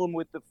problem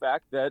with the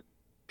fact that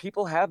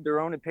people have their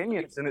own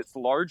opinions, and it's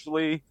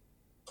largely,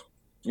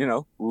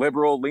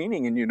 liberal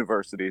leaning in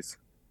universities.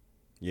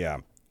 Yeah.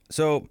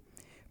 So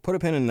put a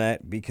pin in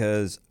that,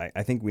 because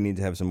I think we need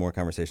to have some more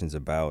conversations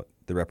about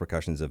the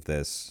repercussions of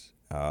this.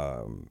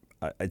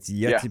 It's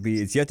yet to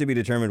be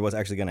determined what's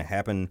actually going to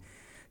happen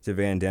to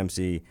Van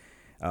Dempsey.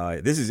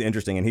 This is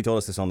interesting, and he told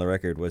us this on the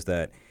record, was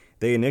that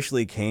they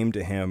initially came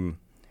to him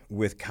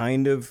with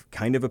kind of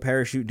a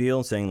parachute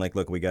deal, saying like,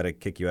 look, we got to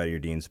kick you out of your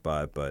dean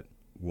spot, but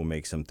we'll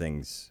make some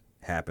things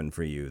happen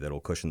for you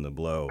that'll cushion the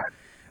blow.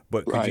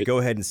 But could you go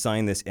ahead and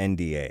sign this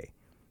NDA,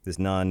 this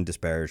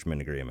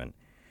non-disparagement agreement?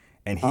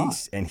 And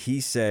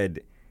he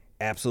said,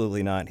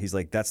 absolutely not. He's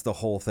like, that's the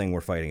whole thing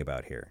we're fighting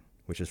about here,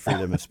 which is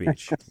freedom of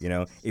speech.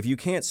 If you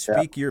can't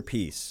speak your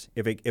piece,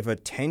 if a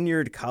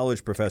tenured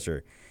college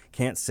professor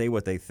can't say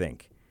what they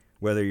think,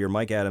 whether you're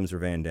Mike Adams or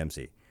Van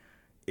Dempsey,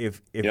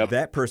 if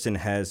that person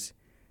has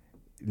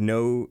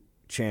no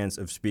chance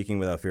of speaking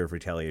without fear of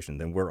retaliation,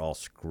 then we're all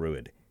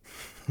screwed.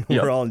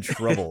 We're all in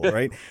trouble,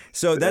 right?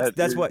 So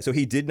that's why. So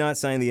he did not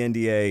sign the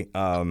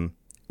NDA,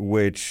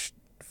 which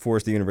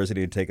forced the university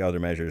to take other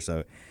measures.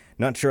 So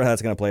not sure how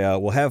that's going to play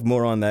out. We'll have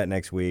more on that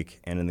next week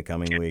and in the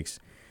coming weeks.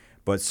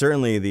 But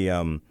certainly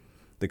the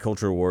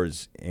culture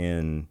wars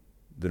in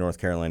the North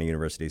Carolina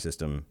university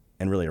system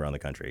and really around the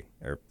country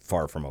are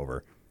far from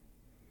over.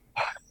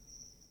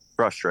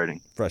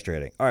 Frustrating.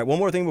 All right, one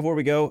more thing before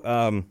we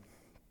go.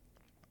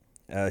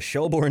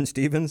 Shelbourn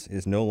Stevens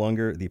is no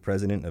longer the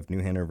president of New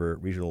Hanover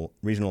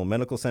Regional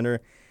Medical Center.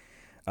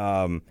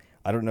 I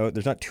don't know.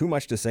 There's not too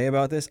much to say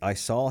about this. I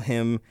saw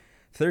him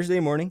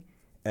Thursday morning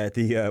at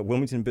the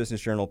Wilmington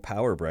Business Journal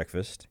Power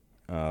Breakfast.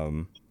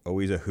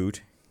 Always a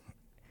hoot.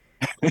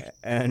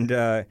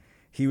 And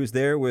he was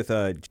there with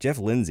Jeff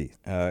Lindsay,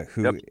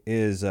 who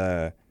is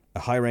a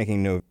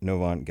high-ranking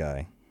Novant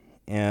guy.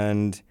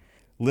 And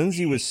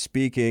Lindsay was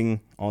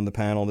speaking on the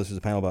panel. This was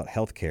a panel about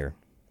healthcare.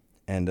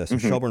 And so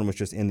Shelbourn was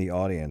just in the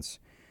audience.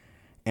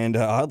 And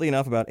oddly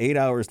enough, about 8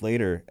 hours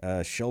later,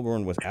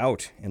 Shelbourn was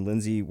out, and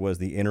Lindsay was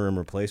the interim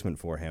replacement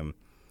for him.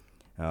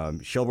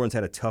 Shelbourne's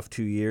had a tough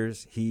 2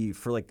 years. He,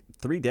 for like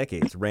 3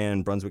 decades,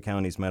 ran Brunswick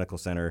County's medical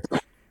center.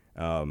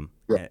 And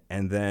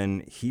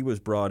then he was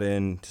brought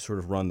in to sort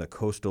of run the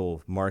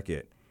coastal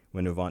market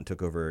when Novant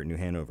took over New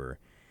Hanover.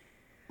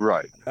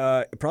 Right.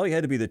 It probably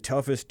had to be the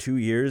toughest 2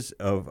 years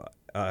of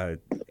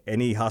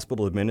any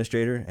hospital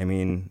administrator. I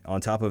mean, on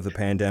top of the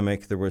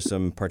pandemic, there were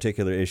some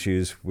particular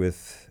issues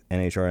with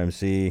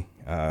NHRMC.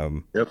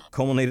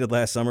 Culminated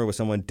last summer with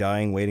someone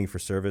dying waiting for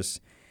service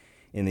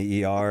in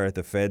the ER.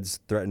 The feds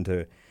threatened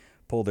to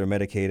pull their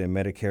Medicaid and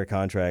Medicare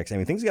contracts. I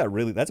mean, things got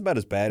really, that's about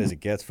as bad as it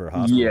gets for a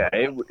hospital. Yeah,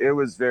 it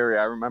was very,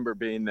 I remember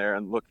being there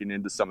and looking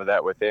into some of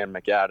that with Ann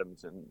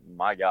McAdams, and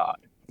my God.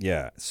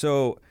 Yeah,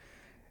 so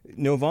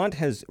Novant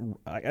has,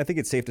 I think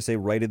it's safe to say,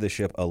 righted the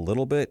ship a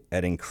little bit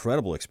at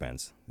incredible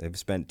expense. They've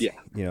spent,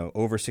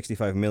 over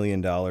 $65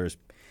 million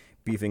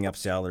beefing up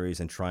salaries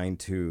and trying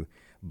to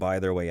buy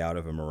their way out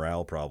of a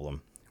morale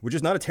problem, which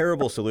is not a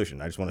terrible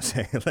solution. I just want to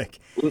say,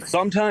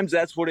 sometimes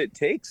that's what it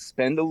takes.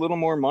 Spend a little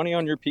more money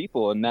on your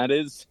people, and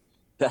that's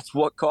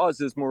what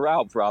causes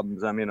morale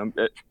problems. I mean,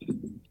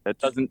 it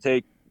doesn't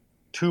take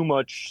too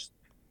much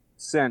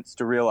sense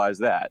to realize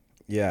that.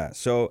 Yeah,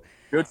 so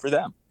good for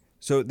them.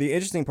 So the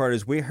interesting part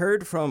is I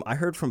heard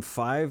from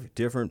 5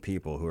 different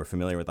people who are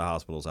familiar with the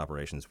hospital's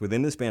operations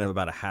within the span of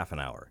about a half an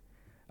hour.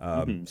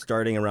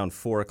 starting around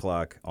 4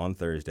 o'clock on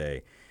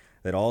Thursday,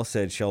 that all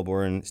said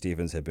Shelbourn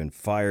Stevens had been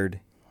fired.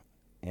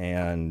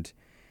 And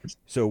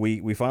so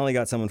we finally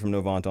got someone from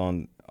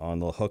Novant on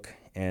the hook,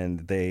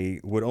 and they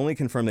would only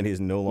confirm that he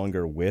is no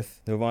longer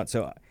with Novant.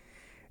 So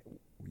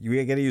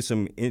you got to use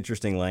some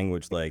interesting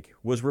language like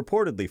was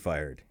reportedly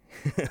fired.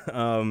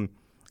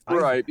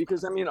 Right,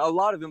 because I mean, a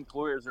lot of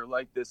employers are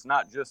like this,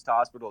 not just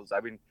hospitals.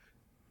 I mean,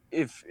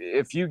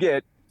 if you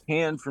get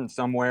canned from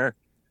somewhere,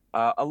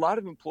 a lot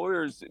of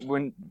employers,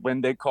 when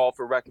they call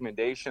for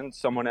recommendations,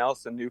 someone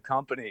else, a new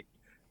company,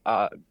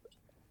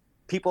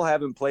 people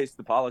have in place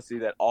the policy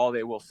that all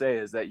they will say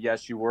is that,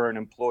 yes, you were an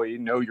employee.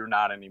 No, you're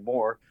not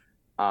anymore.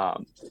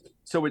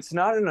 So it's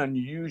not an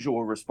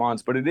unusual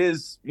response, but it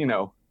is,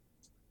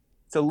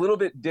 it's a little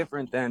bit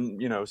different than,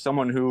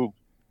 someone who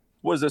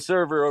was a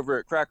server over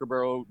at Cracker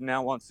Barrel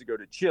now wants to go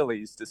to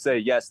Chili's to say,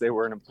 yes, they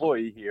were an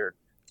employee here,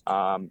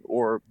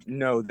 or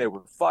no, they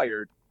were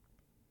fired,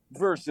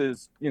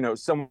 versus,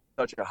 someone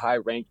such a high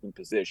ranking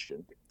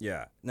position.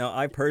 Yeah. Now,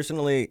 I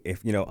personally,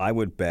 I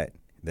would bet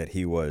that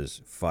he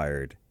was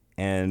fired.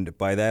 And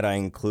by that, I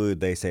include,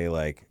 they say,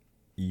 like,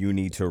 you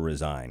need to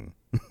resign.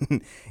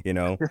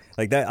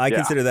 Like that. I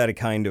consider that a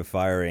kind of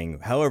firing.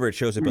 However it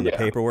shows up in the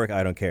paperwork,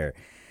 I don't care.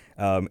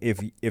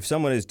 If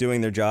someone is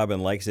doing their job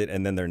and likes it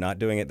and then they're not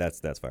doing it,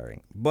 that's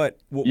firing. But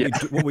what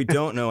we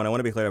don't know, and I want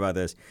to be clear about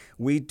this,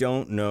 we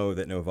don't know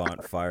that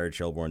Novant fired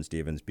Shelbourn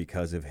Stevens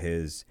because of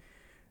his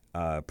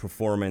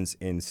performance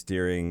in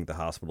steering the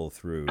hospital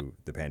through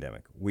the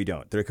pandemic. We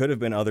don't. There could have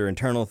been other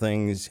internal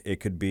things. It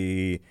could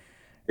be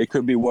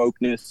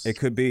wokeness.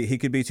 He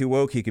could be too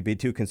woke. He could be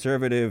too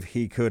conservative.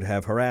 He could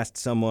have harassed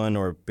someone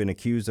or been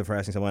accused of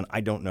harassing someone. I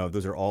don't know.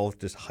 Those are all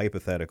just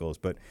hypotheticals,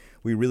 but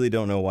we really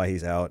don't know why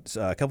he's out.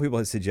 So, a couple people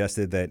have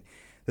suggested that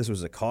this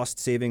was a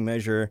cost-saving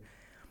measure.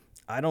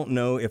 I don't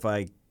know if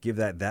I give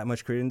that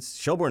much credence.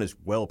 Shelbourn is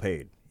well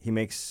paid. He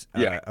makes,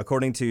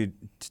 according to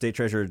State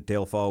Treasurer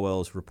Dale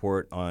Falwell's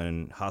report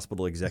on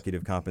hospital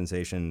executive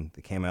compensation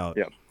that came out,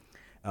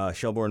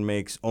 Shelbourn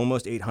makes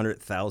almost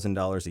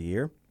 $800,000 a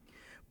year.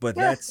 But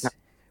that's,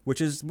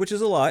 which is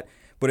a lot,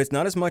 but it's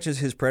not as much as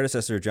his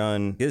predecessor,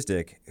 John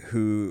Gizdick,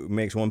 who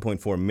makes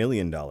 $1.4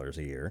 million a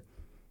year,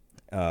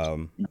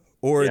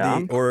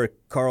 or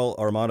Carl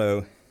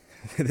Armato,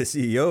 the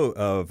CEO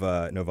of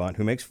Novant,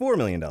 who makes $4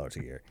 million a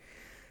year.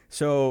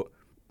 So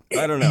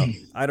I don't know.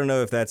 I don't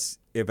know if that's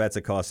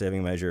a cost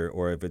saving measure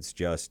or if it's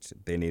just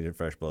they needed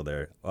fresh blood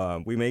there.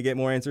 We may get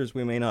more answers.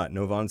 We may not.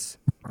 Novant's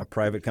a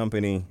private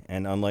company,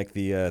 and unlike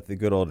the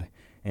good old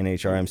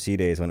NHRMC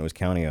days when it was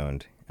county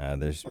owned.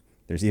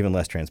 There's even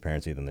less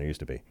transparency than there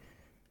used to be.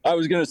 I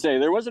was going to say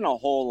there wasn't a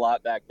whole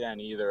lot back then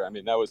either. I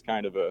mean, that was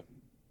kind of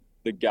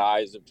the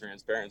guise of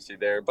transparency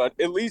there, but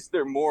at least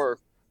they're more,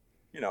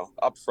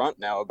 upfront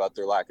now about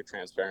their lack of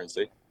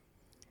transparency.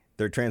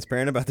 They're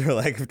transparent about their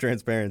lack of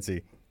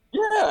transparency.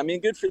 Yeah, I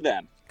mean, good for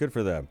them. Good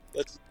for them.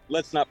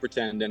 Let's not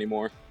pretend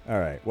anymore. All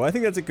right. Well, I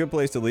think that's a good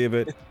place to leave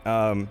it.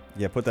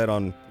 Put that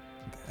on.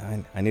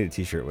 I need a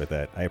T-shirt with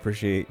that. I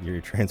appreciate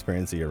your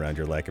transparency around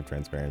your lack of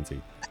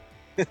transparency.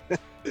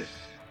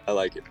 I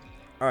like it.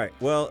 All right.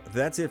 Well,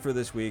 that's it for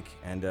this week,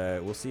 and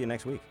we'll see you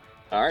next week.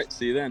 All right.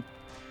 See you then.